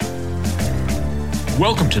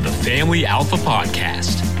Welcome to the Family Alpha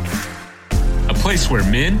Podcast, a place where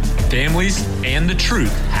men, families, and the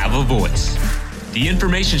truth have a voice. The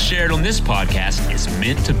information shared on this podcast is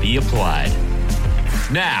meant to be applied.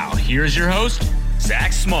 Now, here's your host,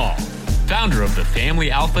 Zach Small, founder of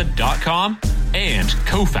thefamilyalpha.com and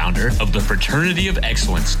co-founder of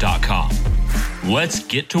thefraternityofexcellence.com. Let's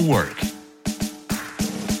get to work.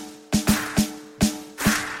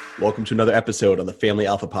 Welcome to another episode of the Family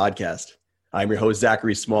Alpha Podcast. I'm your host,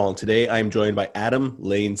 Zachary Small, and today I am joined by Adam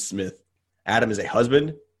Lane Smith. Adam is a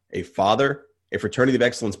husband, a father, a Fraternity of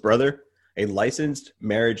Excellence brother, a licensed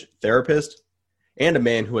marriage therapist, and a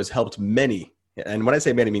man who has helped many, and when I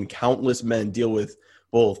say many, I mean countless men, deal with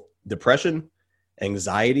both depression,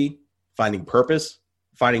 anxiety, finding purpose,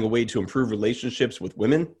 finding a way to improve relationships with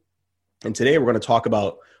women. And today we're going to talk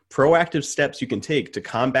about proactive steps you can take to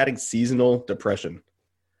combating seasonal depression.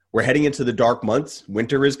 We're heading into the dark months.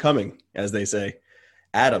 Winter is coming, as they say.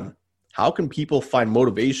 Adam, how can people find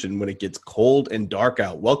motivation when it gets cold and dark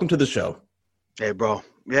out? Welcome to the show. Hey, bro.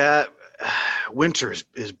 Yeah, winter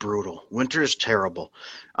is brutal. Winter is terrible.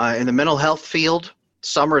 In the mental health field,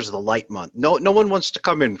 summer is the light month. No one wants to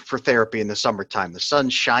come in for therapy in the summertime. The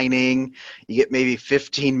sun's shining. You get maybe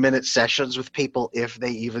 15-minute sessions with people if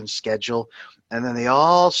they even schedule. And then they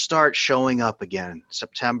all start showing up again.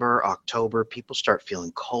 September, October, people start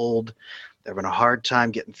feeling cold. They're having a hard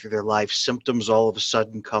time getting through their life. Symptoms all of a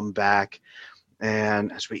sudden come back.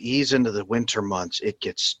 And as we ease into the winter months, it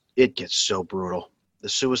gets so brutal. The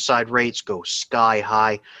suicide rates go sky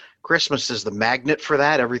high. Christmas is the magnet for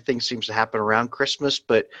that. Everything seems to happen around Christmas,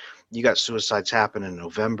 but you got suicides happening in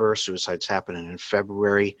November, suicides happening in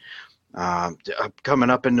February. Coming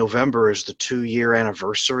up in November is the 2-year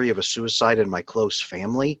anniversary of a suicide in my close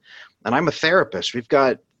family. And I'm a therapist. We've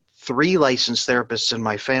got 3 licensed therapists in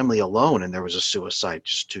my family alone, and there was a suicide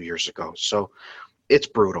just 2 years ago. So it's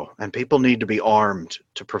brutal, and people need to be armed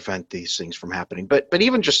to prevent these things from happening. But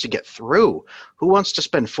even just to get through, who wants to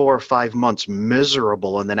spend 4 or 5 months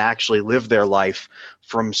miserable and then actually live their life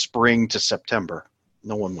from spring to September?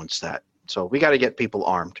 No one wants that. So we got to get people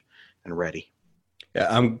armed and ready. Yeah,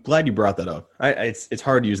 I'm glad you brought that up. It's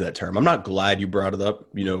hard to use that term. I'm not glad you brought it up.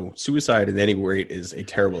 You know, suicide at any rate is a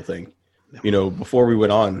terrible thing. You know, before we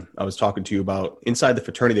went on, I was talking to you about inside the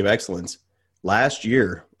Fraternity of Excellence. Last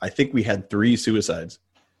year, I think we had 3 suicides.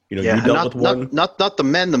 You know, you dealt with one. Not the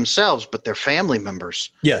men themselves, but their family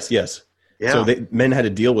members. Yes. Yeah. So men had to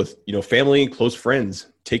deal with, you know, family, close friends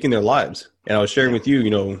taking their lives. And I was sharing with you, you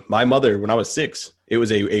know, my mother, when I was 6, it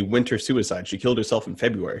was a winter suicide. She killed herself in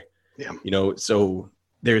February. Yeah. You know, so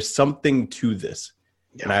there's something to this.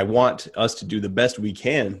 Yeah. And I want us to do the best we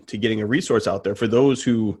can to getting a resource out there for those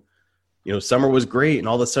who, you know, summer was great, and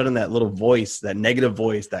all of a sudden that little voice, that negative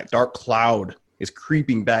voice, that dark cloud is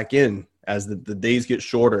creeping back in as the days get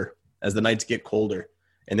shorter, as the nights get colder.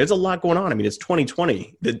 And there's a lot going on. I mean, it's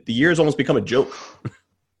 2020. The year has almost become a joke.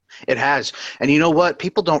 It has. And you know what?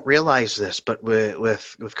 People don't realize this, but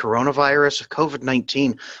with coronavirus,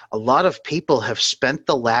 COVID-19, a lot of people have spent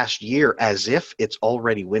the last year as if it's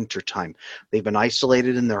already wintertime. They've been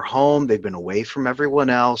isolated in their home. They've been away from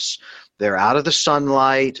everyone else. They're out of the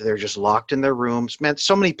sunlight. They're just locked in their rooms. Man,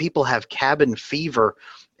 so many people have cabin fever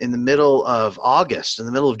in the middle of August, in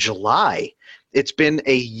the middle of July. It's been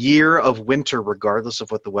a year of winter regardless of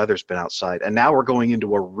what the weather's been outside. And now we're going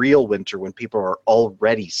into a real winter when people are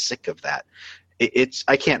already sick of that.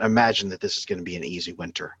 I can't imagine that this is going to be an easy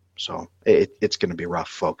winter. So it's going to be rough,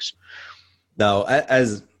 folks. Now,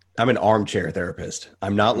 as I'm an armchair therapist,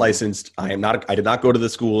 I'm not licensed. I did not go to the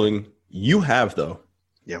schooling. You have, though.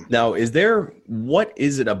 Yeah. Now, what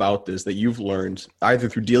is it about this that you've learned either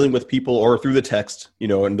through dealing with people or through the text, you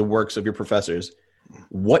know, and the works of your professors?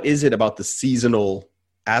 What is it about the seasonal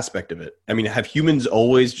aspect of it? I mean, have humans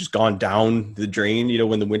always just gone down the drain, you know,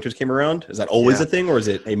 when the winters came around? Is that always a thing, or is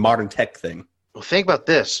it a modern tech thing? Well, think about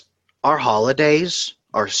this. Our holidays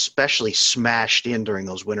are especially smashed in during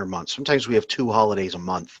those winter months. Sometimes we have 2 holidays a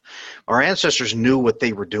month. Our ancestors knew what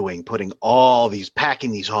they were doing,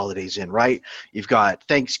 packing these holidays in, right? You've got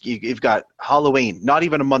Halloween, not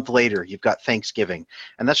even a month later, you've got Thanksgiving.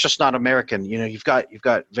 And that's just not American. You know, you've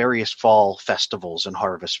got various fall festivals and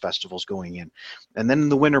harvest festivals going in. And then in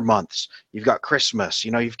the winter months, you've got Christmas,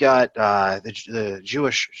 you know, you've got the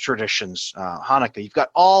Jewish traditions, Hanukkah. You've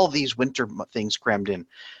got all these winter things crammed in.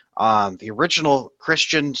 The original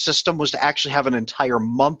Christian system was to actually have an entire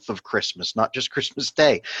month of Christmas, not just Christmas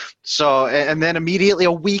Day. So, and then immediately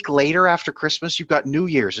a week later after Christmas, you've got New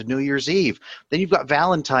Year's and New Year's Eve. Then you've got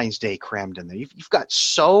Valentine's Day crammed in there. You've got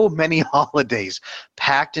so many holidays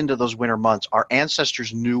packed into those winter months. Our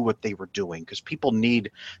ancestors knew what they were doing because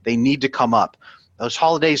they need to come up. Those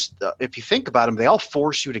holidays, if you think about them, they all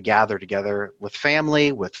force you to gather together with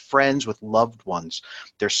family, with friends, with loved ones.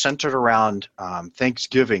 They're centered around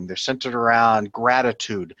Thanksgiving. They're centered around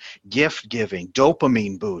gratitude, gift giving,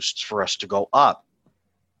 dopamine boosts for us to go up.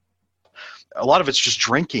 A lot of it's just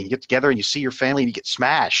drinking. You get together and you see your family and you get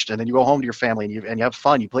smashed, and then you go home to your family and you have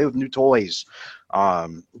fun. You play with new toys.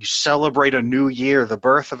 You celebrate a new year, the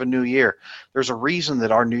birth of a new year. There's a reason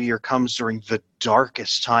that our new year comes during the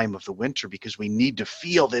darkest time of the winter, because we need to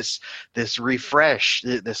feel this refresh,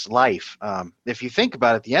 this life. If you think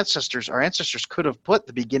about it, our ancestors could have put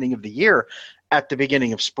the beginning of the year at the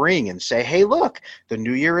beginning of spring and say, hey, look, the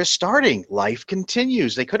new year is starting. Life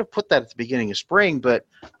continues. They could have put that at the beginning of spring, but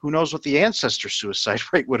who knows what the ancestor suicide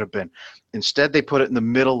rate would have been. Instead, they put it in the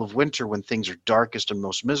middle of winter when things are darkest and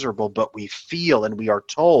most miserable, but we feel and we are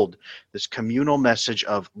told this communal message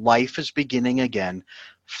of life is beginning again.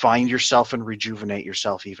 Find yourself and rejuvenate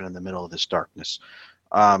yourself even in the middle of this darkness.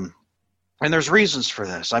 And there's reasons for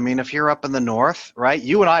this. I mean, if you're up in the north, right,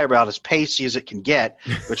 you and I are about as pacey as it can get,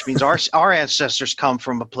 which means our ancestors come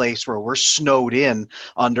from a place where we're snowed in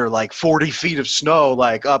under like 40 feet of snow,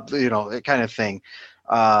 like up, that kind of thing.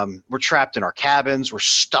 We're trapped in our cabins. We're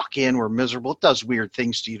stuck in. We're miserable. It does weird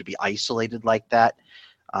things to you to be isolated like that,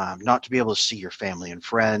 not to be able to see your family and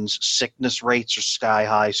friends. Sickness rates are sky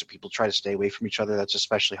high, so people try to stay away from each other. That's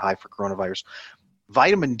especially high for coronavirus.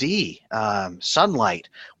 Vitamin D, sunlight.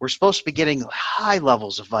 We're supposed to be getting high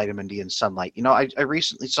levels of vitamin D in sunlight. I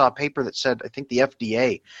recently saw a paper that said I think the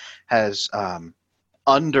FDA has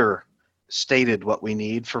understated what we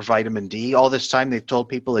need for vitamin D. All this time they've told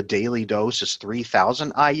people a daily dose is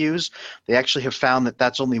 3,000 IUs. They actually have found that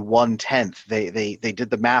that's only 1/10. They did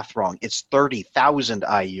the math wrong. It's 30,000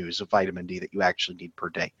 IUs of vitamin D that you actually need per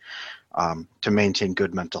day. To maintain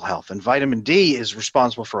good mental health. And vitamin D is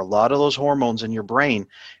responsible for a lot of those hormones in your brain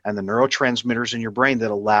and the neurotransmitters in your brain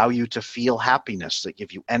that allow you to feel happiness, that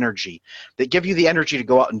give you energy, that give you the energy to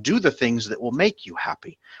go out and do the things that will make you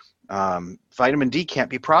happy. Vitamin D can't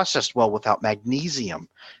be processed well without magnesium,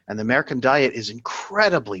 and the American diet is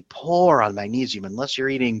incredibly poor on magnesium. Unless you're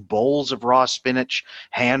eating bowls of raw spinach,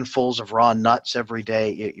 handfuls of raw nuts every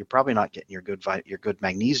day, you're probably not getting your good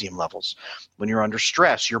magnesium levels. When you're under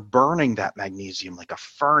stress, you're burning that magnesium like a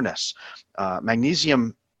furnace.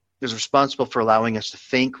 Magnesium is responsible for allowing us to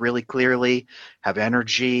think really clearly, have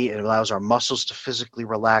energy. It allows our muscles to physically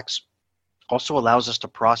relax. Also allows us to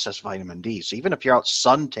process vitamin D. So even if you're out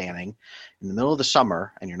sun tanning in the middle of the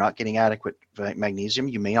summer and you're not getting adequate magnesium,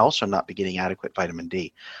 you may also not be getting adequate vitamin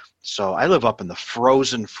D. So I live up in the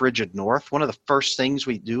frozen, frigid north. One of the first things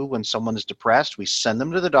we do when someone is depressed, we send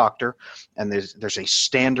them to the doctor, and there's a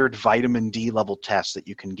standard vitamin D level test that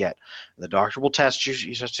you can get. The doctor will test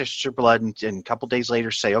your blood, and a couple days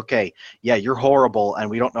later say, okay, yeah, you're horrible, and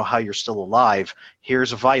we don't know how you're still alive.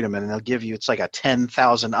 Here's a vitamin, and they'll give you, it's like a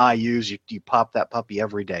 10,000 IUs. You pop that puppy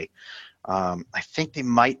every day. I think they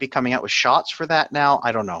might be coming out with shots for that now.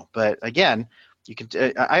 I don't know. But again, you can.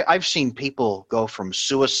 I've seen people go from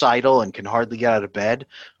suicidal and can hardly get out of bed.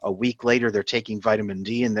 A week later, they're taking vitamin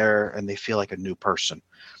D and they feel like a new person.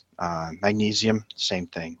 Magnesium, same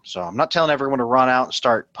thing. So I'm not telling everyone to run out and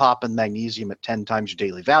start popping magnesium at 10 times your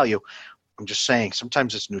daily value. I'm just saying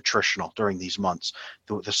sometimes it's nutritional during these months.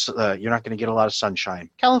 You're not going to get a lot of sunshine.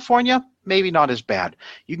 California, maybe not as bad.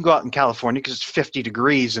 You can go out in California because it's 50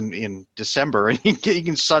 degrees in December, and you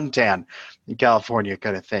can suntan in California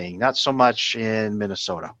kind of thing. Not so much in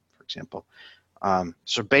Minnesota, for example.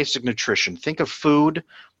 So basic nutrition. Think of food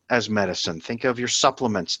as medicine. Think of your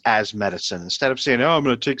supplements as medicine. Instead of saying, oh, I'm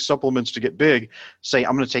going to take supplements to get big, say,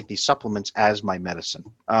 I'm going to take these supplements as my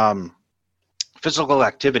medicine. Physical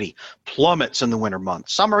activity plummets in the winter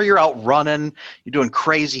months. Summer, you're out running, you're doing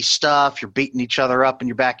crazy stuff, you're beating each other up in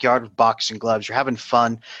your backyard with boxing gloves, you're having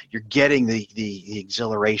fun, you're getting the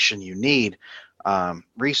exhilaration you need.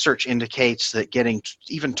 Research indicates that getting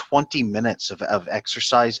even 20 minutes of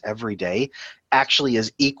exercise every day actually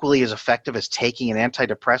is equally as effective as taking an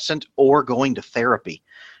antidepressant or going to therapy.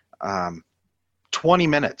 20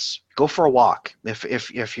 minutes. Go for a walk.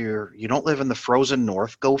 If you don't live in the frozen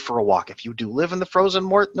north, go for a walk. If you do live in the frozen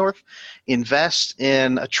north, invest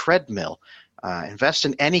in a treadmill. Invest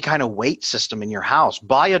in any kind of weight system in your house.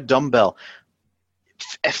 Buy a dumbbell.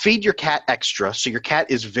 Feed your cat extra so your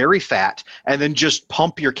cat is very fat, and then just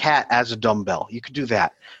pump your cat as a dumbbell. You could do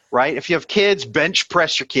that, right? If you have kids, bench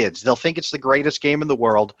press your kids. They'll think it's the greatest game in the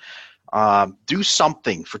world. Do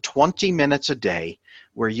something for 20 minutes a day.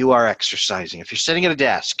 where you are exercising. If you're sitting at a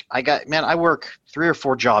desk, I work 3 or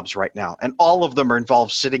 4 jobs right now, and all of them are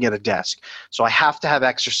involved sitting at a desk. So I have to have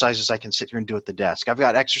exercises I can sit here and do at the desk. I've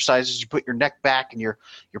got exercises, you put your neck back and you're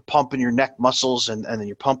pumping your neck muscles, and then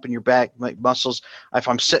you're pumping your back muscles. If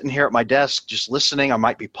I'm sitting here at my desk just listening, I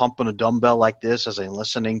might be pumping a dumbbell like this as I'm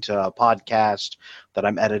listening to a podcast that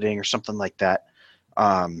I'm editing or something like that.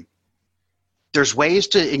 There's ways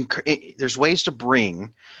to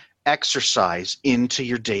bring exercise into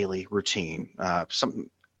your daily routine.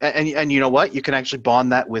 And you know what? You can actually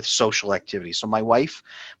bond that with social activity. So my wife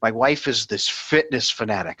is this fitness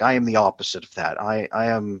fanatic. I am the opposite of that. I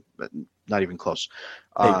am not even close.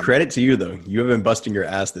 Hey, credit to you though. You have been busting your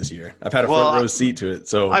ass this year. I've had a front row seat to it.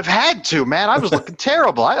 So I've had to, man. I was looking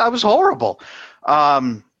terrible. I was horrible.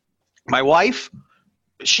 My wife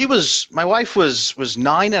was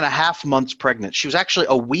 9.5 months pregnant. She was actually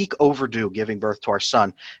a week overdue giving birth to our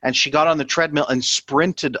son, and she got on the treadmill and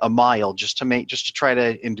sprinted a mile just to try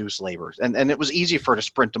to induce labor. And it was easy for her to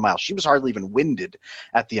sprint a mile. She was hardly even winded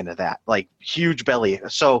at the end of that, like huge belly.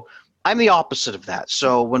 So I'm the opposite of that.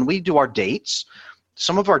 So when we do our dates,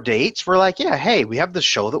 some of our dates, we're like, yeah, hey, we have the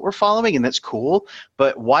show that we're following, and that's cool,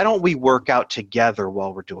 but why don't we work out together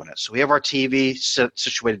while we're doing it? So we have our TV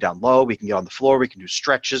situated down low. We can get on the floor. We can do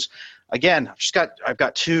stretches. Again, I've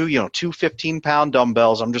got two 15-pound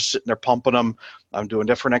dumbbells. I'm just sitting there pumping them. I'm doing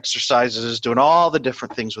different exercises, doing all the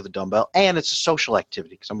different things with a dumbbell, and it's a social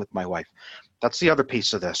activity because I'm with my wife. That's the other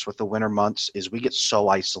piece of this with the winter months is we get so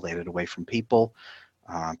isolated away from people.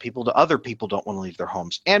 Other people don't want to leave their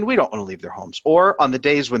homes, and we don't want to leave their homes. Or on the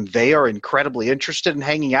days when they are incredibly interested in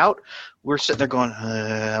hanging out, we're sitting there going,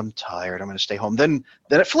 I'm tired. I'm going to stay home. Then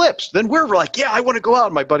it flips. Then we're like, yeah, I want to go out.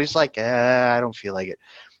 And my buddy's like, I don't feel like it.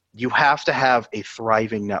 You have to have a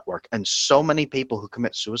thriving network. And so many people who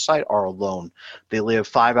commit suicide are alone. They live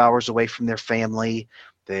 5 hours away from their family.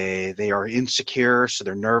 They are insecure, so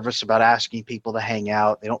they're nervous about asking people to hang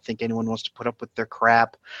out. They don't think anyone wants to put up with their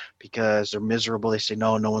crap because they're miserable. They say,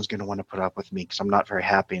 no one's going to want to put up with me because I'm not very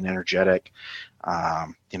happy and energetic.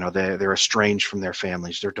 They're estranged from their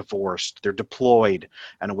families. They're divorced. They're deployed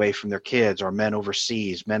and away from their kids, or men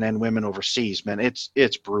overseas, men and women overseas. Man,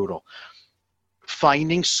 it's brutal.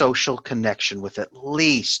 Finding social connection with at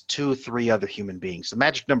least 2-3 other human beings. The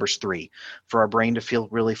magic number is 3 for our brain to feel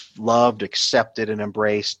really loved, accepted, and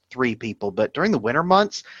embraced. 3 people. But during the winter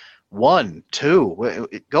months, 1, 2,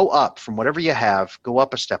 go up from whatever you have. Go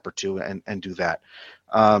up a step or 2 and do that.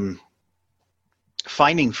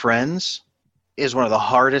 Finding friends is one of the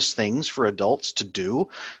hardest things for adults to do.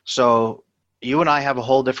 So you and I have a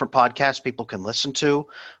whole different podcast people can listen to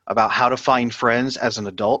about how to find friends as an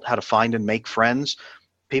adult, how to find and make friends.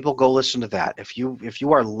 People go listen to that. If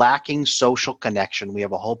you are lacking social connection, we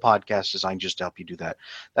have a whole podcast designed just to help you do that.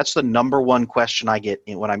 That's the number one question I get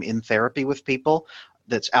when I'm in therapy with people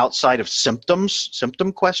that's outside of symptom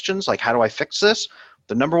questions, like how do I fix this?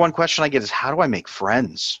 The number one question I get is how do I make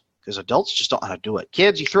friends? Because adults just don't know how to do it.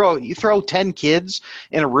 Kids, you throw 10 kids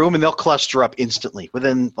in a room and they'll cluster up instantly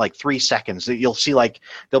within like 3 seconds. You'll see like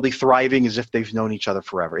they'll be thriving as if they've known each other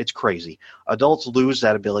forever. It's crazy. Adults lose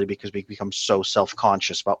that ability because we become so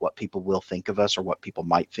self-conscious about what people will think of us or what people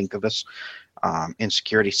might think of us.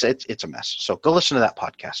 Insecurity, so it's a mess. So go listen to that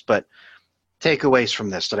podcast. But takeaways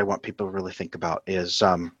from this that I want people to really think about is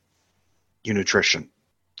your nutrition.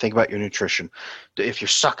 Think about your nutrition. If you're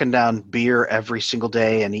sucking down beer every single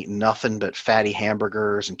day and eating nothing but fatty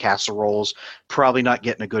hamburgers and casseroles, probably not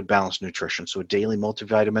getting a good balanced nutrition. So a daily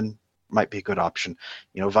multivitamin might be a good option.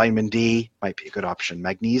 Vitamin D might be a good option.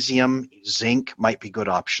 Magnesium, zinc might be good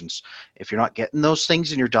options. If you're not getting those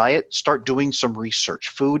things in your diet, start doing some research.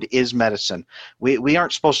 Food is medicine. We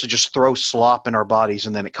aren't supposed to just throw slop in our bodies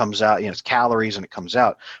and then it comes out, it's calories and it comes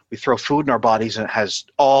out. We throw food in our bodies and it has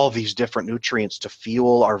all these different nutrients to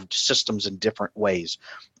fuel our systems in different ways.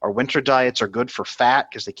 Our winter diets are good for fat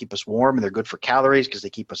because they keep us warm, and they're good for calories because they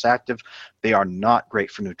keep us active. They are not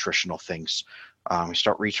great for nutritional things. We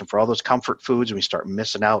start reaching for all those comfort foods and we start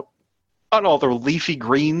missing out on all the leafy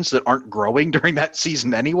greens that aren't growing during that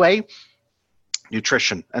season anyway.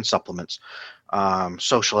 Nutrition and supplements,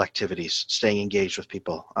 social activities, staying engaged with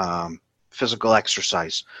people, physical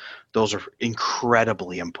exercise. Those are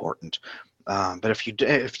incredibly important. But if you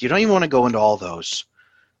don't even want to go into all those,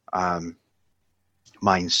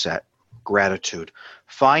 mindset, gratitude,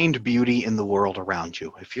 find beauty in the world around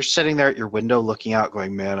you. If you're sitting there at your window looking out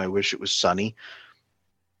going, man, I wish it was sunny,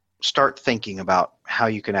 start thinking about how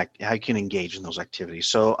you can engage in those activities.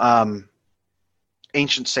 So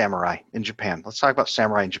ancient samurai in Japan. Let's talk about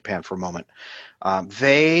samurai in Japan for a moment.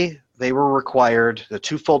 They were required the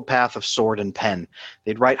twofold path of sword and pen.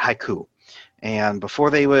 They'd write haiku. And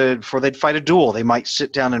before they'd fight a duel, they might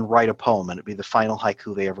sit down and write a poem, and it'd be the final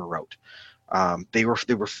haiku they ever wrote. They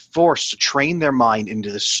were forced to train their mind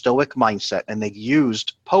into this stoic mindset, and they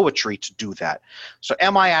used poetry to do that. So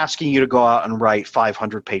am I asking you to go out and write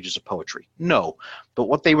 500 pages of poetry? No. But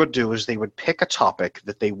what they would do is they would pick a topic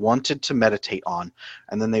that they wanted to meditate on,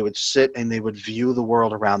 and then they would sit and they would view the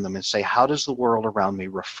world around them and say, how does the world around me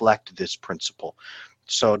reflect this principle?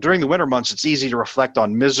 So during the winter months, it's easy to reflect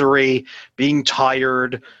on misery, being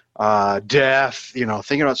tired, death,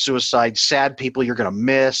 thinking about suicide, sad people you're going to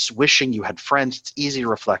miss, wishing you had friends. It's easy to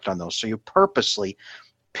reflect on those. So you purposely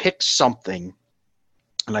pick something,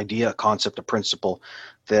 an idea, a concept, a principle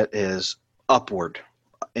that is upward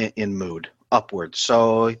in mood, upward.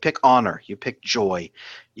 So you pick honor, you pick joy,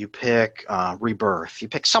 you pick rebirth, you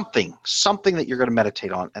pick something that you're going to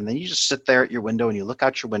meditate on. And then you just sit there at your window and you look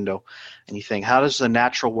out your window and you think, how does the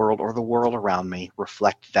natural world or the world around me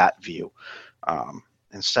reflect that view?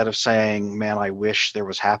 Instead of saying, man, I wish there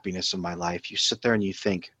was happiness in my life, you sit there and you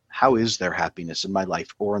think, how is there happiness in my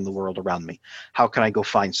life or in the world around me? How can I go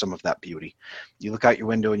find some of that beauty? You look out your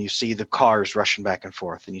window and you see the cars rushing back and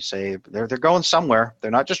forth, and you say, they're going somewhere.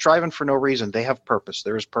 They're not just driving for no reason. They have purpose.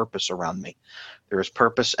 There is purpose around me. There is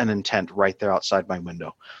purpose and intent right there outside my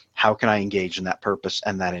window. How can I engage in that purpose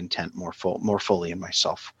and that intent more fully in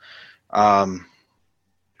myself?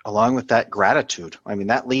 Along with that, gratitude. I mean,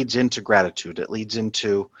 that leads into gratitude. It leads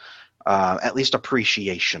into at least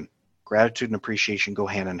appreciation. Gratitude and appreciation go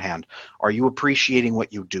hand in hand. Are you appreciating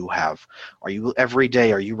what you do have? Are you every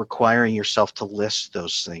day, are you requiring yourself to list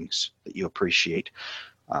those things that you appreciate?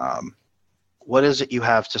 What is it you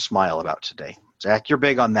have to smile about today? Zach, you're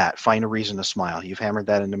big on that. Find a reason to smile. You've hammered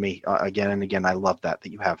that into me again and again. I love that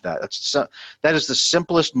you have that. That is the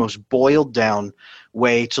simplest, most boiled down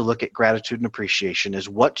way to look at gratitude and appreciation is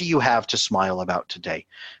what do you have to smile about today?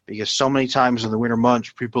 Because so many times in the winter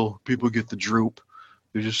months, people get the droop.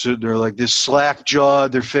 They're just sitting there like this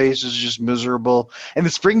slack-jawed. Their face is just miserable. In the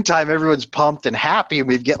springtime, everyone's pumped and happy, and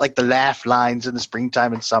we get like the laugh lines in the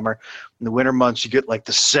springtime and summer. In the winter months, you get like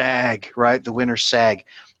the sag, right? The winter sag.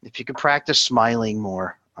 If you could practice smiling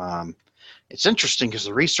more, it's interesting because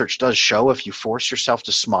the research does show if you force yourself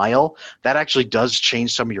to smile, that actually does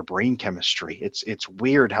change some of your brain chemistry. It's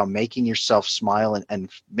weird how making yourself smile and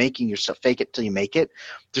making yourself fake it till you make it,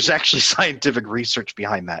 there's actually scientific research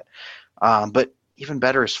behind that. But even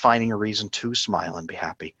better is finding a reason to smile and be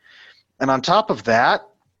happy. And on top of that,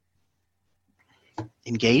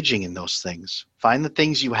 engaging in those things. Find the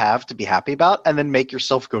things you have to be happy about and then make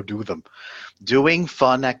yourself go do them. Doing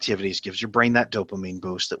fun activities gives your brain that dopamine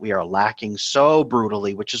boost that we are lacking so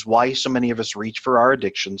brutally, which is why so many of us reach for our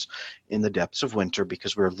addictions in the depths of winter,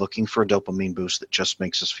 because we're looking for a dopamine boost that just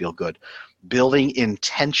makes us feel good. Building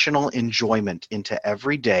intentional enjoyment into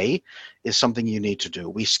every day is something you need to do.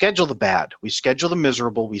 We schedule the bad. We schedule the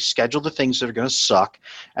miserable. We schedule the things that are going to suck.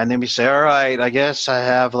 And then we say, all right, I guess I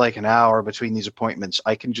have like an hour between these appointments.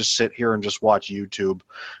 I can just sit here and just watch YouTube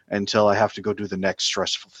until I have to go do the next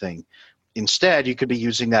stressful thing. Instead, you could be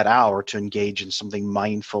using that hour to engage in something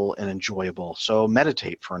mindful and enjoyable. So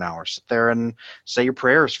meditate for an hour. Sit there and say your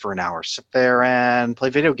prayers for an hour. Sit there and play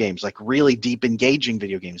video games, like really deep, engaging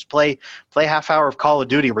video games. Play a half hour of Call of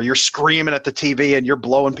Duty where you're screaming at the TV and you're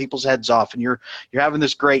blowing people's heads off and you're having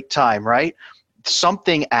this great time, right?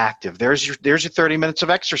 Something active. There's your 30 minutes of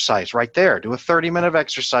exercise right there. Do a 30-minute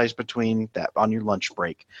exercise between that on your lunch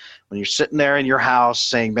break. When you're sitting there in your house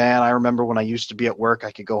saying, man, I remember when I used to be at work,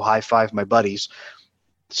 I could go high five my buddies.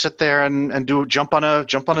 Sit there and jump on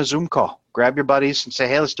a Zoom call. Grab your buddies and say,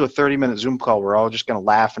 hey, let's do a 30-minute Zoom call. We're all just going to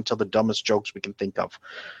laugh until the dumbest jokes we can think of.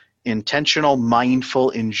 Intentional,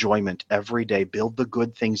 mindful enjoyment every day. Build the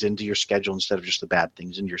good things into your schedule instead of just the bad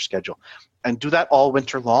things into your schedule. And do that all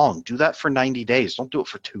winter long. Do that for 90 days. Don't do it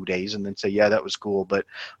for 2 days and then say, yeah, that was cool, but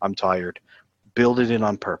I'm tired. Build it in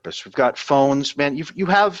on purpose. We've got phones, man. You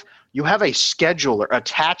have a scheduler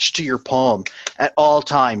attached to your palm at all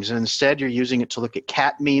times, and instead you're using it to look at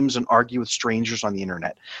cat memes and argue with strangers on the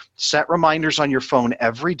internet. Set reminders on your phone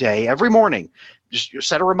every day, every morning. Just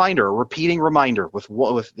set a reminder, a repeating reminder with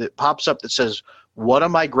that pops up that says, what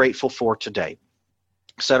am I grateful for today?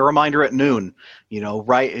 Set a reminder at noon,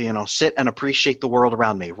 sit and appreciate the world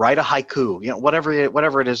around me. Write a haiku,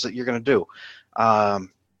 whatever it is that you're going to do.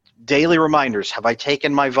 Daily reminders. Have I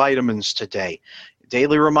taken my vitamins today?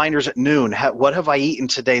 Daily reminders at noon. What have I eaten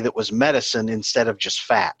today that was medicine instead of just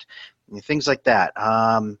fat? Things like that.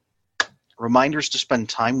 reminders to spend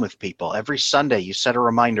time with people. Every Sunday, you set a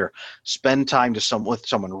reminder, spend time with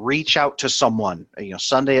someone, reach out to someone,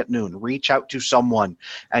 Sunday at noon, reach out to someone,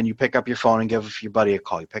 and you pick up your phone and give your buddy a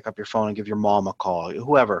call. You pick up your phone and give your mom a call,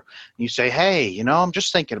 whoever. You say, hey, I'm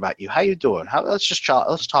just thinking about you. How you doing?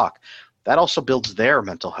 Let's talk. That also builds their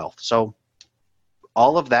mental health. So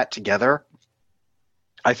all of that together,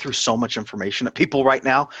 I threw so much information at people right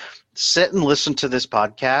now. Sit and listen to this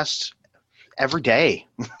podcast every day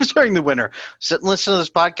during the winter. Sit and listen to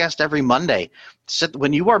this podcast every Monday.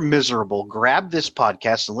 When you are miserable, grab this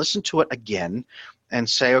podcast and listen to it again and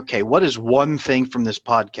say, okay, what is one thing from this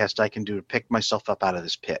podcast I can do to pick myself up out of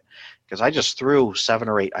this pit? Because I just threw 7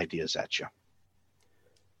 or 8 ideas at you.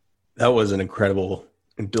 That was an incredible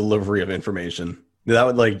delivery of information. That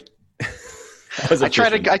would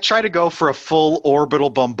I try to go for a full orbital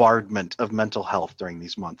bombardment of mental health during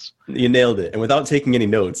these months. You nailed it. And without taking any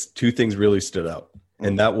notes, 2 things really stood out.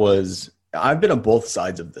 And that was, I've been on both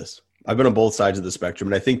sides of this. I've been on both sides of the spectrum.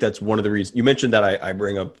 And I think that's one of the reasons you mentioned that I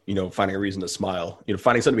bring up, finding a reason to smile,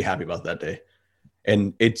 finding something to be happy about that day.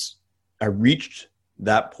 And I reached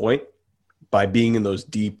that point by being in those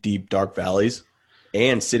deep, deep, dark valleys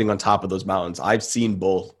and sitting on top of those mountains. I've seen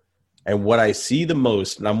both. And what I see the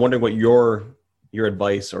most, and I'm wondering what your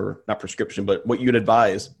advice, or not prescription, but what you'd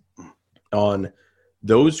advise on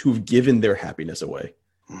those who've given their happiness away.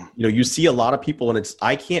 You see a lot of people, and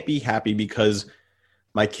I can't be happy because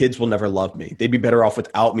my kids will never love me. They'd be better off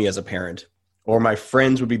without me as a parent, or my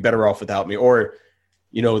friends would be better off without me. Or,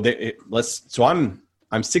 so I'm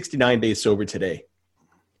 69 days sober today,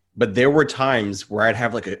 but there were times where I'd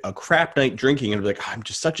have a crap night drinking and be like, I'm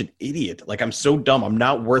just such an idiot. I'm so dumb. I'm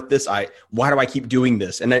not worth this. Why do I keep doing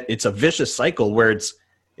this? And it's a vicious cycle where it's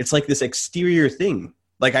like this exterior thing.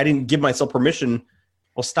 I didn't give myself permission.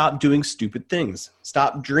 Well, stop doing stupid things.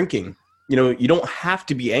 Stop drinking. You don't have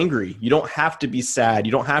to be angry. You don't have to be sad.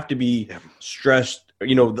 You don't have to be stressed.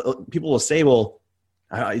 People will say, well,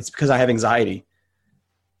 it's because I have anxiety.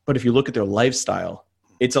 But if you look at their lifestyle,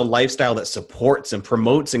 it's a lifestyle that supports and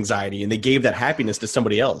promotes anxiety, and they gave that happiness to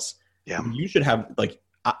somebody else. Yeah. You should have,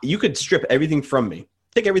 you could strip everything from me,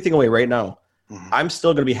 take everything away right now. Mm-hmm. I'm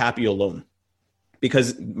still going to be happy alone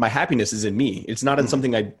because my happiness is in me. It's not in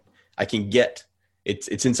something I can get. It's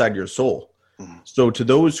inside your soul. Mm-hmm. So to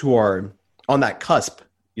those who are on that cusp,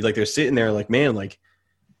 they're sitting there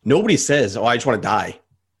nobody says, oh, I just want to die.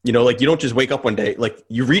 You don't just wake up one day,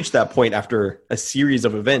 you reach that point after a series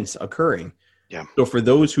of events occurring. Yeah. So for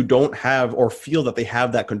those who don't have or feel that they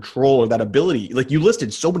have that control or that ability, you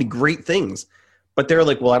listed so many great things, but they're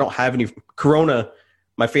well, I don't have any Corona.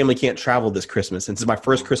 My family can't travel this Christmas. And this is my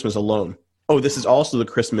first Christmas alone. Oh, this is also the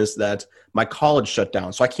Christmas that my college shut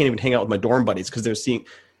down. So I can't even hang out with my dorm buddies because they're seeing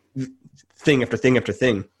thing after thing after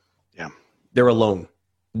thing. Yeah. They're alone.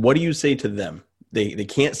 What do you say to them? They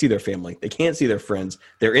can't see their family. They can't see their friends.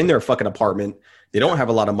 They're in their fucking apartment. They don't have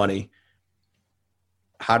a lot of money.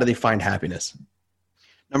 How do they find happiness?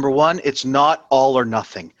 Number one, it's not all or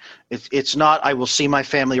nothing. It's not I will see my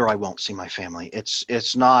family or I won't see my family.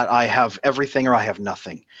 It's not I have everything or I have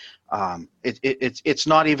nothing. It's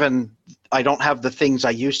not even I don't have the things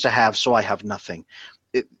I used to have, so I have nothing.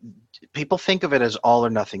 People think of it as all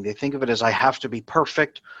or nothing. They think of it as I have to be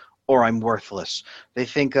perfect or I'm worthless. They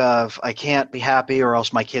think of I can't be happy or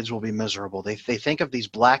else my kids will be miserable. They think of these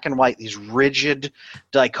black and white, these rigid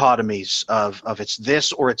dichotomies of it's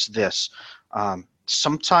this or it's this.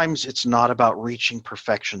 Sometimes it's not about reaching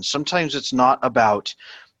perfection. Sometimes it's not about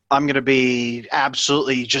I'm going to be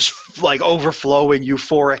absolutely just overflowing,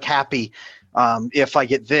 euphoric, happy if I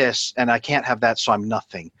get this, and I can't have that, so I'm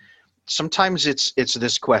nothing. Sometimes it's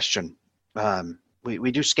this question.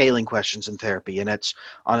 We do scaling questions in therapy, and it's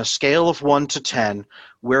on a scale of 1 to 10,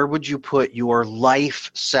 where would you put your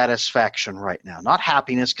life satisfaction right now? Not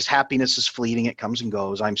happiness, because happiness is fleeting. It comes and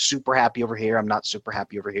goes. I'm super happy over here. I'm not super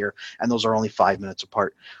happy over here. And those are only 5 minutes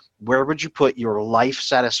apart. Where would you put your life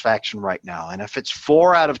satisfaction right now? And if it's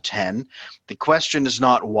 4 out of 10, the question is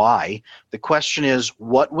not why. The question is,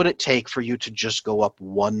 what would it take for you to just go up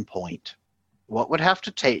 1 point? What would have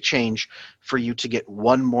to change for you to get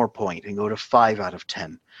 1 more point and go to 5 out of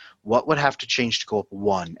 10? What would have to change to go up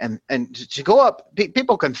 1? And to go up,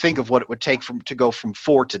 people can think of what it would take to go from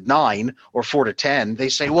 4 to 9 or 4 to 10. They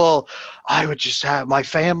say, well, I would just have my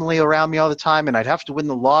family around me all the time, and I'd have to win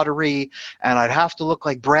the lottery, and I'd have to look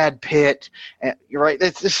like Brad Pitt. And you're right.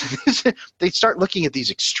 They start looking at these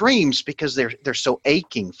extremes because they're so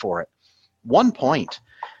aching for it. 1 point.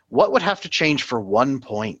 What would have to change for 1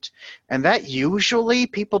 point? And that usually,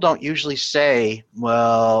 people don't usually say,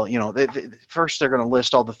 well, first they're going to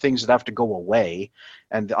list all the things that have to go away.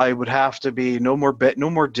 And I would have to be no more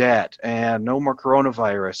debt, and no more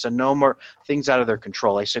coronavirus, and no more things out of their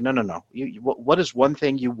control. I say, no. What is one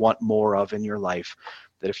thing you want more of in your life?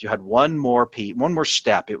 That if you had one more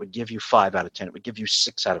step, it would give you 5 out of 10. It would give you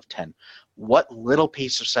 6 out of 10. What little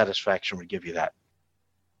piece of satisfaction would give you that?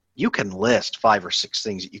 You can list 5 or 6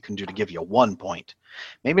 things that you can do to give you 1 point.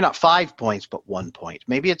 Maybe not 5 points, but 1 point.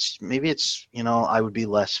 Maybe it's I would be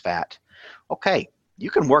less fat. Okay,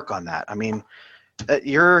 you can work on that. I mean,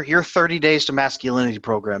 your 30 days to masculinity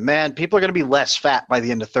program, man, people are going to be less fat by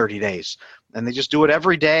the end of 30 days. And they just do it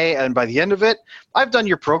every day. And by the end of it, I've done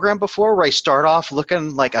your program before where I start off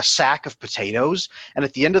looking like a sack of potatoes. And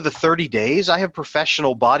at the end of the 30 days, I have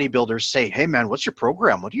professional bodybuilders say, hey, man, what's your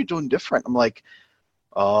program? What are you doing different? I'm like,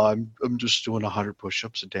 I'm just doing 100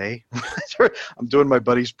 push-ups a day. I'm doing my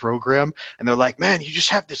buddy's program. And they're like, man, you just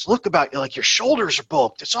have this look about you, like your shoulders are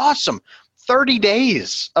bulked. It's awesome. 30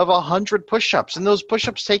 days of 100 push-ups. And those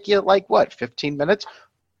push-ups take you like, what, 15 minutes?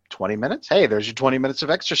 20 minutes? Hey, there's your 20 minutes of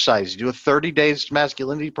exercise. You do a 30 days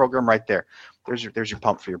masculinity program right there. There's your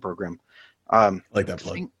pump for your program. Like that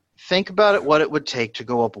plug. Think about it, what it would take to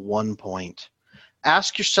go up 1 point.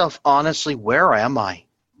 Ask yourself honestly, where am I?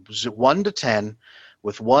 Was it 1 to 10?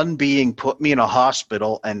 With 1 being put me in a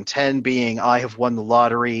hospital and 10 being I have won the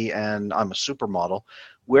lottery and I'm a supermodel.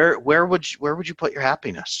 Where would you put your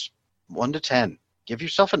happiness? 1 to 10. Give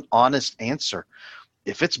yourself an honest answer.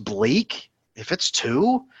 If it's bleak, if it's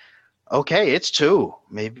 2, okay, it's 2.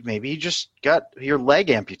 Maybe you just got your leg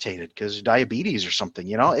amputated because of diabetes or something.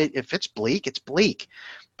 If it's bleak, it's bleak.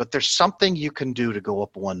 But there's something you can do to go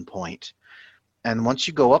up 1 point. And once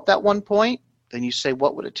you go up that 1 point, then you say,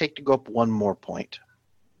 what would it take to go up 1 more point?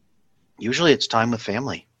 Usually it's time with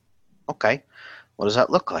family. Okay, what does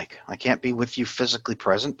that look like? I can't be with you physically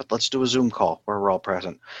present, but let's do a Zoom call where we're all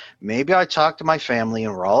present. Maybe I talk to my family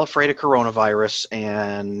and we're all afraid of coronavirus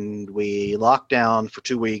and we lock down for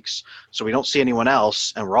 2 weeks so we don't see anyone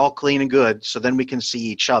else and we're all clean and good so then we can see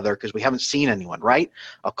each other because we haven't seen anyone, right?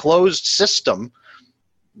 A closed system,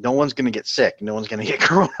 no one's going to get sick. No one's going to get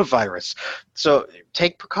coronavirus. So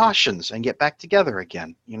take precautions and get back together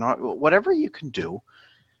again. Whatever you can do,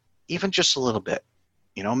 even just a little bit.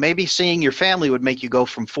 Maybe seeing your family would make you go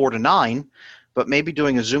from 4 to 9, but maybe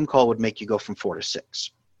doing a Zoom call would make you go from 4 to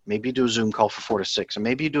 6. Maybe you do a Zoom call for 4 to 6, and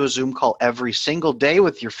maybe you do a Zoom call every single day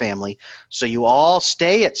with your family so you all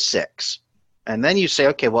stay at 6. And then you say,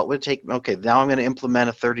 okay, what would it take? Okay, now I'm going to implement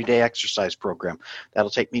a 30-day exercise program.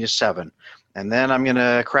 That'll take me to 7. And then I'm going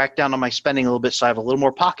to crack down on my spending a little bit so I have a little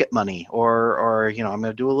more pocket money. Or I'm going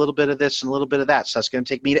to do a little bit of this and a little bit of that. So that's going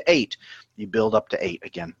to take me to 8. You build up to 8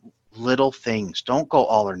 again. Little things. Don't go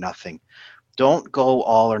all or nothing. Don't go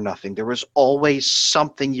all or nothing. There is always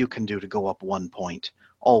something you can do to go up 1 point.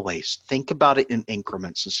 Always. Think about it in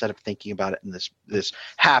increments instead of thinking about it in this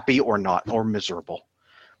happy or not or miserable.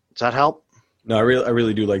 Does that help? No, I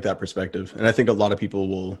really do like that perspective. And I think a lot of people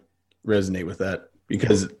will resonate with that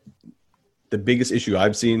because the biggest issue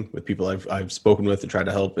I've seen with people I've spoken with and tried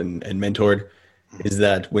to help and mentored is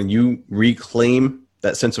that when you reclaim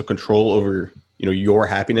that sense of control over your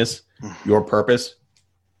happiness, your purpose,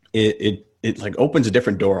 it like opens a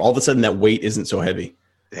different door. All of a sudden that weight isn't so heavy.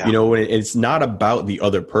 Yeah. It's not about the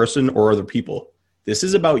other person or other people. This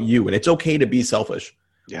is about you, and it's okay to be selfish.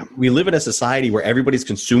 Yeah. We live in a society where everybody's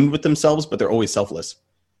consumed with themselves, but they're always selfless.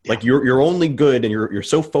 Yeah. Like you're only good and you're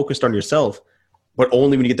so focused on yourself, but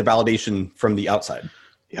only when you get the validation from the outside.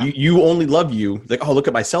 Yeah. You only love you. Like, oh, look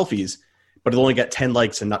at my selfies, but it'll only get 10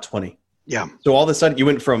 likes and not 20. Yeah. So all of a sudden you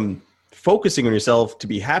went from focusing on yourself to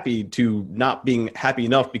be happy to not being happy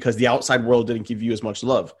enough because the outside world didn't give you as much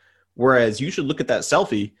love. Whereas you should look at that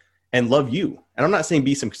selfie and love you. And I'm not saying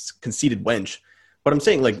be some conceited wench, but I'm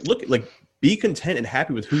saying be content and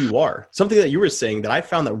happy with who you are. Something that you were saying that I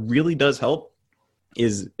found that really does help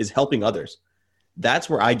is helping others. That's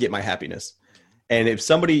where I get my happiness. And if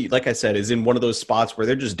somebody, like I said, is in one of those spots where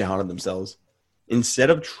they're just down on themselves, instead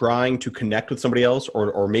of trying to connect with somebody else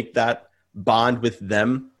or make that bond with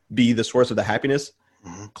them be the source of the happiness,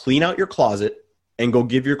 clean out your closet and go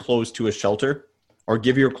give your clothes to a shelter or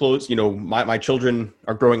give your clothes. My children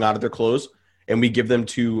are growing out of their clothes and we give them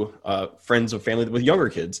to friends of family with younger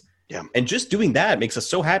kids. Yeah. And just doing that makes us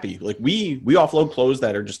so happy. Like we offload clothes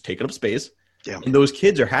that are just taking up space. Yeah. And those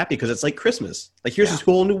kids are happy because it's like Christmas. Like here's this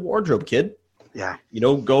whole new wardrobe, kid. Yeah.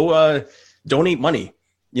 Go donate money,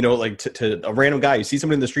 to a random guy. You see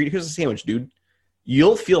someone in the street, here's a sandwich, dude.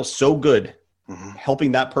 You'll feel so good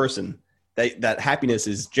helping that person that happiness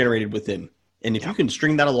is generated within. And if you can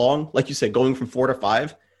string that along, like you said, going from 4 to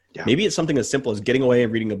 5, maybe it's something as simple as getting away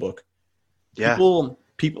and reading a book. Yeah.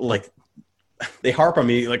 People like, they harp on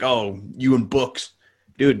me like, oh, you and books.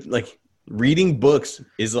 Dude, like reading books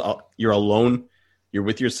is, you're alone. You're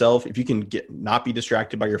with yourself. If you can not be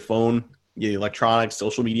distracted by your phone, the electronics,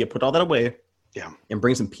 social media, put all that away and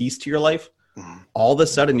bring some peace to your life, all of a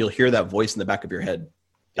sudden you'll hear that voice in the back of your head.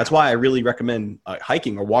 That's why I really recommend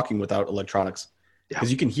hiking or walking without electronics,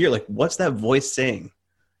 because you can hear, like, what's that voice saying?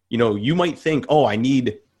 You know, you might think, oh, I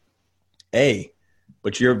need A,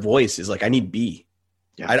 but your voice is like, I need B.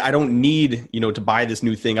 Yeah. I don't need, to buy this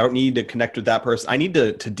new thing. I don't need to connect with that person. I need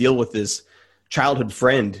to deal with this childhood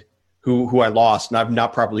friend who I lost and I've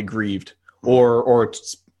not properly grieved, or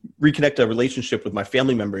reconnect a relationship with my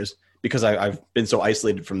family members because I've been so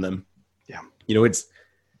isolated from them. Yeah.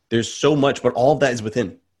 There's so much, but all of that is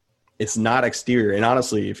within. It's not exterior. And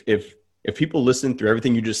honestly, if people listen through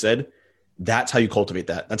everything you just said, that's how you cultivate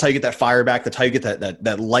that. That's how you get that fire back. That's how you get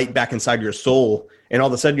that light back inside your soul. And all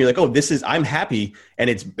of a sudden you're like, oh, I'm happy. And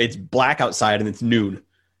it's black outside and it's noon.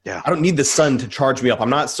 Yeah. I don't need the sun to charge me up.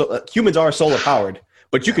 Humans are solar powered,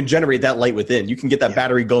 but you can generate that light within. You can get that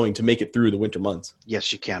battery going to make it through the winter months.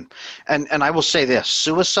 Yes, you can. And I will say this,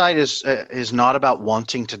 suicide is not about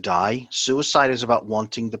wanting to die. Suicide is about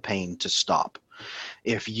wanting the pain to stop.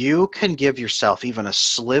 If you can give yourself even a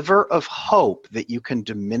sliver of hope that you can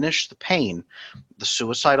diminish the pain, the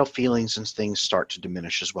suicidal feelings and things start to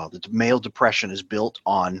diminish as well. The male depression is built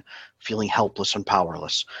on feeling helpless and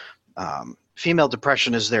powerless. Female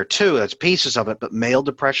depression is there too. That's pieces of it. But male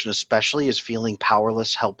depression especially is feeling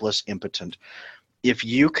powerless, helpless, impotent. If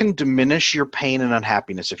you can diminish your pain and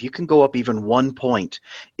unhappiness, if you can go up even 1 point,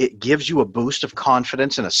 it gives you a boost of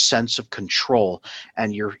confidence and a sense of control,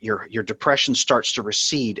 and your depression starts to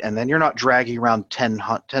recede, and then you're not dragging around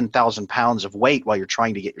 10,000 pounds of weight while you're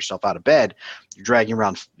trying to get yourself out of bed. You're dragging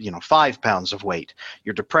around 5 pounds of weight.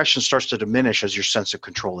 Your depression starts to diminish as your sense of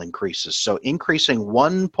control increases. So increasing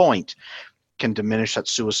 1 point can diminish that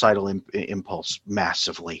suicidal impulse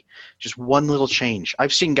massively. Just one little change.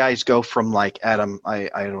 I've seen guys go from like, Adam, I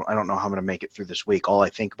don't know how I'm going to make it through this week. All I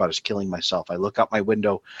think about is killing myself. I look out my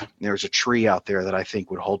window and there's a tree out there that I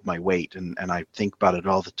think would hold my weight, and I think about it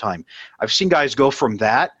all the time. I've seen guys go from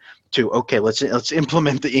that to, okay, let's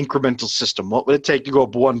implement the incremental system. What would it take to go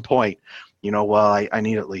up 1 point? Well, I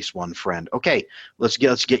need at least one friend. Okay, let's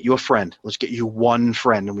get you a friend. Let's get you one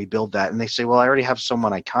friend, and we build that. And they say, well, I already have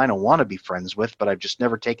someone I kind of want to be friends with, but I've just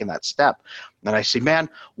never taken that step. And I say, man,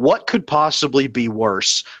 what could possibly be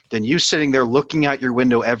worse than you sitting there looking out your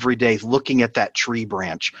window every day, looking at that tree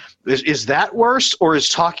branch? Is that worse, or is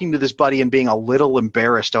talking to this buddy and being a little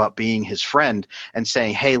embarrassed about being his friend and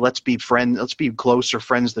saying, hey, let's be friends, let's be closer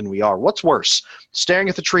friends than we are? What's worse, staring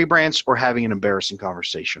at the tree branch or having an embarrassing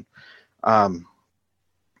conversation?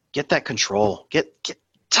 Get that control. Get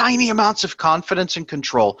tiny amounts of confidence and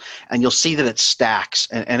control, and you'll see that it stacks,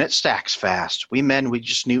 and it stacks fast. We men, we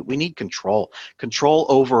need control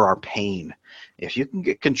over our pain. If you can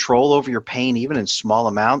get control over your pain, even in small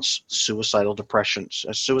amounts, suicidal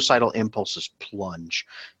impulses plunge,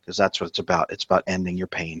 because that's what it's about. It's about ending your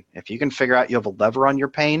pain. If you can figure out you have a lever on your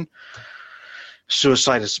pain,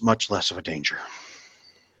 suicide is much less of a danger.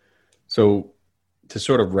 So to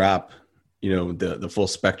sort of wrap the full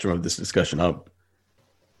spectrum of this discussion up,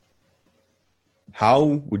 how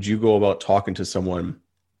would you go about talking to someone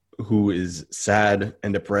who is sad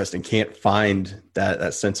and depressed and can't find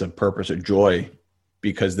that sense of purpose or joy,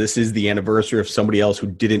 because this is the anniversary of somebody else who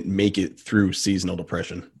didn't make it through seasonal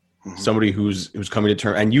depression? Mm-hmm. Somebody who's coming to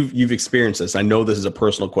terms, and you've experienced this. I know this is a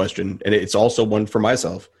personal question, and it's also one for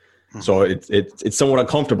myself. Mm-hmm. So it's somewhat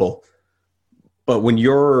uncomfortable. But when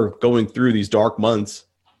you're going through these dark months,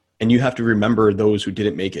 and you have to remember those who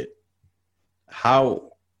didn't make it,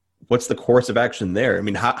 what's the course of action there? I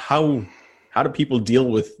mean, how do people deal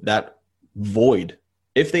with that void,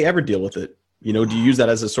 if they ever deal with it? Do you use that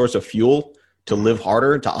as a source of fuel to live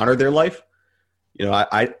harder, to honor their life?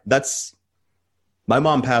 That's, my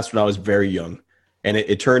mom passed when I was very young, and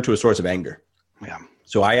it turned to a source of anger. Yeah.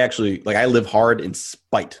 So I live hard in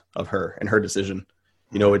spite of her and her decision.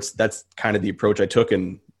 That's kind of the approach I took,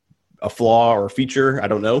 and a flaw or a feature, I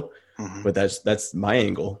don't know, but that's my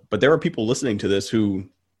angle. But there are people listening to this who,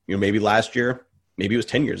 maybe last year, maybe it was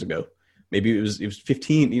 10 years ago, maybe it was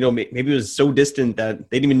 15, maybe it was so distant that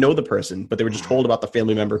they didn't even know the person, but they were just told about the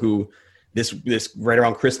family member who this right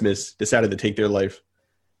around Christmas decided to take their life.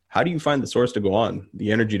 How do you find the source to go on,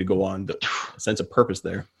 the energy to go on, the sense of purpose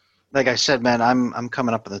there? like I said, man, I'm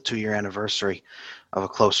coming up on the 2-year anniversary of a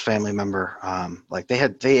close family member. Like they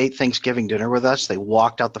ate Thanksgiving dinner with us. They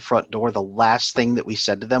walked out the front door. The last thing that we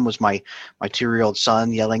said to them was my 2-year-old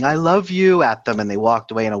son yelling, "I love you" at them. And they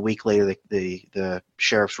walked away. And a week later, the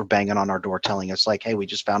sheriffs were banging on our door telling us like, "Hey, we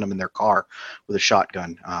just found him in their car with a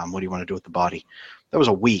shotgun. What do you want to do with the body?" That was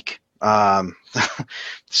a week.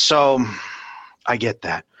 So I get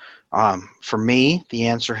that. For me, the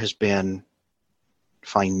answer has been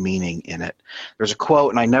find meaning in it. There's a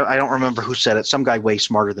quote, and I don't remember who said it. Some guy way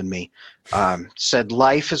smarter than me said,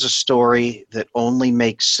 "Life is a story that only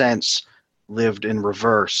makes sense lived in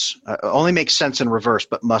reverse. Only makes sense in reverse,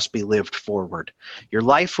 but must be lived forward." Your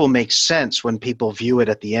life will make sense when people view it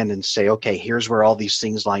at the end and say, "Okay, here's where all these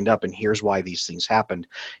things lined up, and here's why these things happened.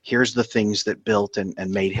 Here's the things that built and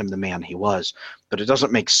made him the man he was." But it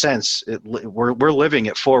doesn't make sense. We're living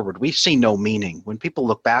it forward. We see no meaning. When people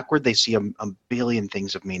look backward, they see a billion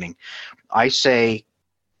things of meaning. I say,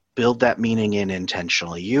 build that meaning in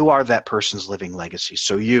intentionally. You are that person's living legacy.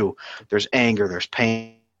 So there's anger, there's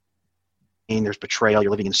pain, there's betrayal,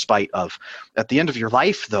 you're living in spite of. At the end of your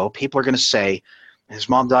life, though, people are going to say, his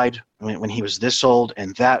mom died when he was this old,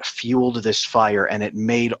 and that fueled this fire, and it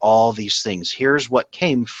made all these things. Here's what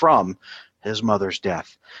came from his mother's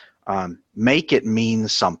death. Make it mean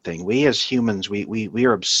something. We as humans, we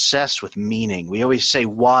are obsessed with meaning. We always say,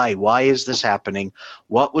 why? Why is this happening?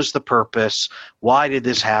 What was the purpose? Why did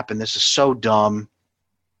this happen? This is so dumb.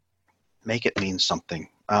 Make it mean something.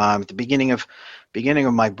 At the beginning of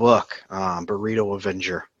my book, Burrito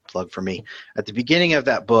Avenger, plug for me. At the beginning of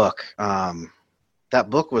that book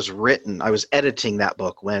was written. I was editing that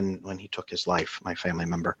book when he took his life, my family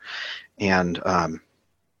member, and the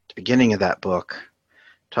beginning of that book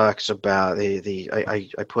talks about I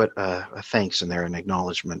put a thanks in there, an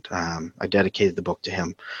acknowledgement. I dedicated the book to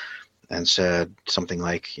him and said something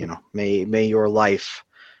like, may your life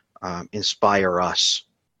inspire us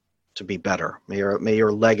to be better. May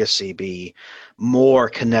your legacy be more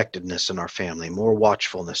connectedness in our family, more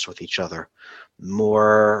watchfulness with each other,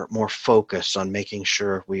 more focus on making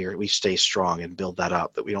sure we stay strong and build that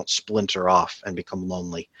up, that we don't splinter off and become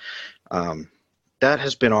lonely. That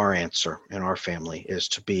has been our answer in our family, is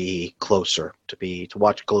to be closer, to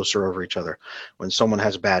watch closer over each other. When someone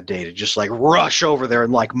has a bad day, to just like rush over there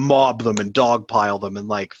and like mob them and dogpile them and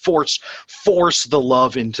like force the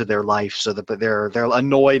love into their life, so that they're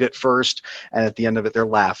annoyed at first, and at the end of it they're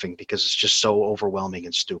laughing because it's just so overwhelming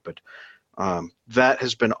and stupid. That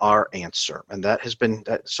has been our answer, and that has been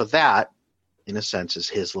so that, in a sense, is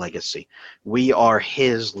his legacy. We are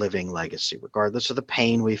his living legacy. Regardless of the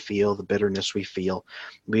pain we feel, the bitterness we feel,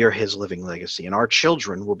 we are his living legacy. And our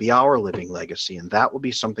children will be our living legacy, and that will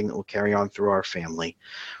be something that will carry on through our family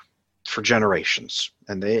for generations.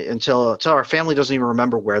 And until our family doesn't even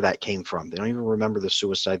remember where that came from. They don't even remember the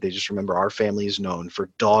suicide. They just remember our family is known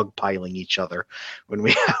for dogpiling each other when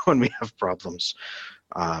we have problems.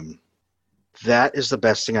 That is the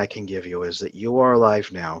best thing I can give you, is that you are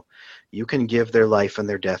alive now. You can give their life and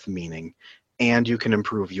their death meaning, and you can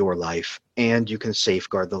improve your life, and you can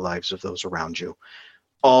safeguard the lives of those around you.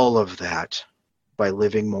 All of that by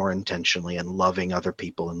living more intentionally and loving other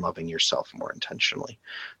people and loving yourself more intentionally.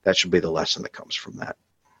 That should be the lesson that comes from that.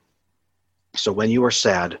 So when you are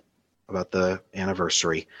sad about the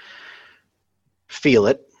anniversary, feel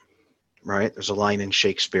it, right? There's a line in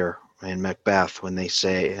Shakespeare and Macbeth when they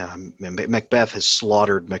say Macbeth has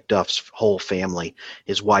slaughtered Macduff's whole family,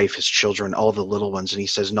 his wife, his children, all the little ones, and he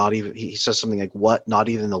says he says something like, "What? Not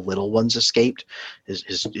even the little ones escaped?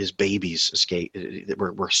 His babies escaped,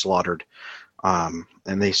 were slaughtered." And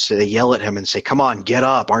they yell at him and say, "Come on, get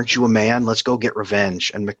up! Aren't you a man? Let's go get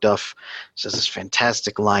revenge." And Macduff says this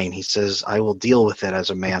fantastic line. He says, "I will deal with it as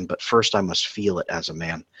a man, but first I must feel it as a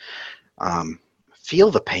man." Feel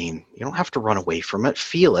the pain. You don't have to run away from it.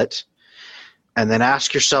 Feel it. And then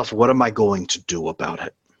ask yourself, what am I going to do about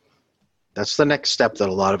it? That's the next step that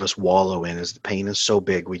a lot of us wallow in, is the pain is so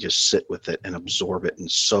big we just sit with it and absorb it, and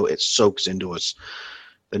so it soaks into us.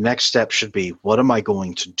 The next step should be, what am I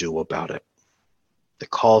going to do about it? The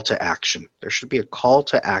call to action. There should be a call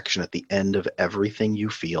to action at the end of everything you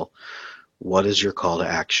feel. What is your call to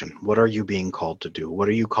action? What are you being called to do? What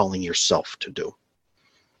are you calling yourself to do?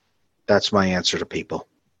 That's my answer to people.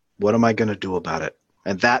 What am I going to do about it?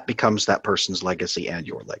 And that becomes that person's legacy and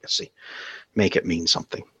your legacy. Make it mean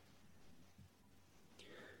something.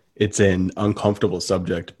 It's an uncomfortable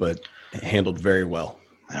subject, but handled very well.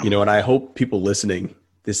 And I hope people listening,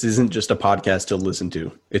 this isn't just a podcast to listen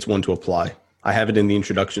to. It's one to apply. I have it in the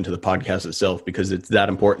introduction to the podcast itself because it's that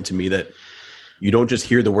important to me that you don't just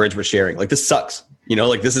hear the words we're sharing. Like, this sucks. You know,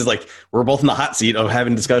 like, this is like, we're both in the hot seat of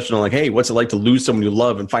having a discussion on like, hey, what's it like to lose someone you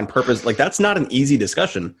love and find purpose? Like, that's not an easy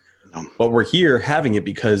discussion, but we're here having it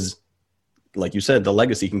because, like you said, the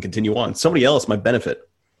legacy can continue on. Somebody else might benefit.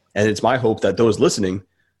 And it's my hope that those listening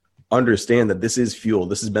understand that this is fuel.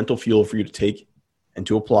 This is mental fuel for you to take and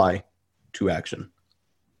to apply to action.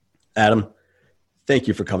 Adam, thank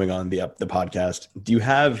you for coming on the podcast. Do you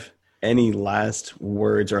have any last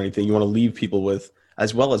words or anything you want to leave people with,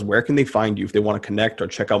 as well as where can they find you if they want to connect or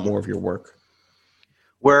check out more of your work?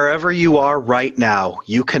 Wherever you are right now,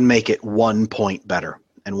 you can make it 1 point better.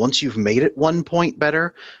 And once you've made it 1 point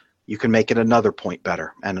better, you can make it another point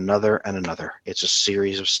better and another and another. It's a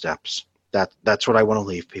series of steps. That's what I want to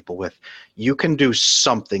leave people with. You can do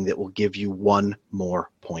something that will give you 1 more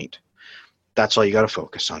point. That's all you got to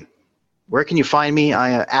focus on. Where can you find me?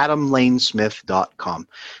 AdamLaneSmith.com.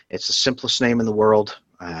 It's the simplest name in the world.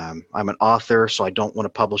 I'm an author, so I don't want to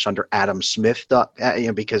publish under Adam Smith,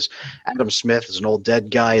 because Adam Smith is an old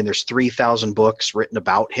dead guy, and there's 3,000 books written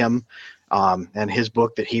about him. And his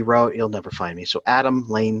book that he wrote, you'll never find me. So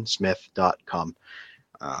AdamLaneSmith.com.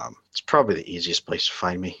 It's probably the easiest place to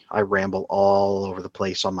find me. I ramble all over the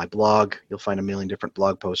place on my blog. You'll find a million different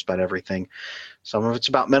blog posts about everything. Some of it's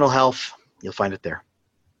about mental health. You'll find it there.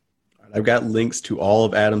 I've got links to all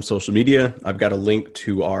of Adam's social media. I've got a link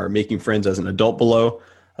to our Making Friends as an Adult below,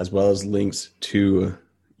 as well as links to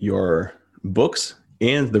your books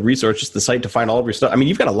and the research, just the site to find all of your stuff. I mean,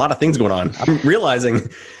 you've got a lot of things going on. I'm realizing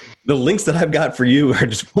the links that I've got for you are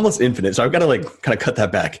just almost infinite. So I've got to like kind of cut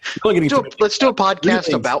that back. Let's do a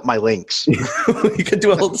podcast about my links. We could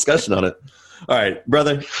do a whole discussion on it. All right,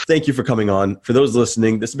 brother, thank you for coming on. For those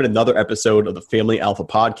listening, this has been another episode of the Family Alpha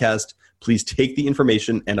Podcast. Please take the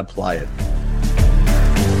information and apply it.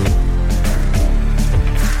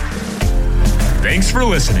 Thanks for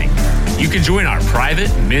listening. You can join our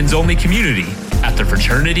private men's-only community at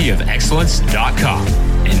thefraternityofexcellence.com.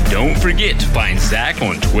 And don't forget to find Zach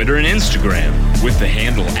on Twitter and Instagram with the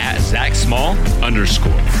handle @ZachSmall_.